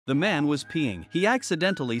The man was peeing. He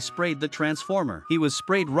accidentally sprayed the transformer. He was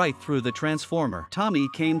sprayed right through the transformer. Tommy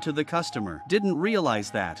came to the customer. Didn't realize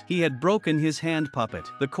that he had broken his hand puppet.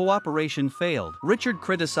 The cooperation failed. Richard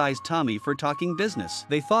criticized Tommy for talking business.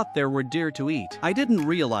 They thought there were deer to eat. I didn't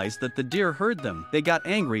realize that the deer heard them. They got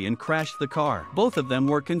angry and crashed the car. Both of them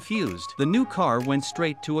were confused. The new car went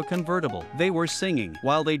straight to a convertible. They were singing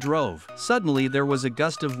while they drove. Suddenly there was a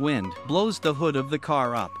gust of wind, blows the hood of the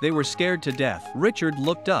car up. They were scared to death. Richard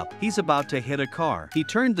looked up. He's about to hit a car. He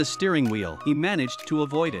turned the steering wheel. He managed to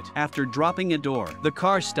avoid it. After dropping a door, the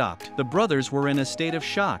car stopped. The brothers were in a state of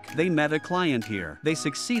shock. They met a client here. They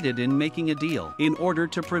succeeded in making a deal in order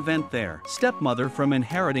to prevent their stepmother from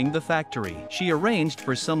inheriting the factory. She arranged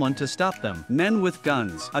for someone to stop them. Men with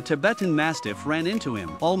guns. A Tibetan Mastiff ran into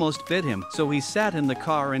him, almost bit him, so he sat in the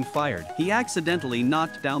car and fired. He accidentally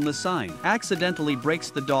knocked down the sign. Accidentally breaks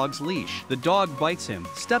the dog's leash. The dog bites him.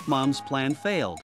 Stepmom's plan failed.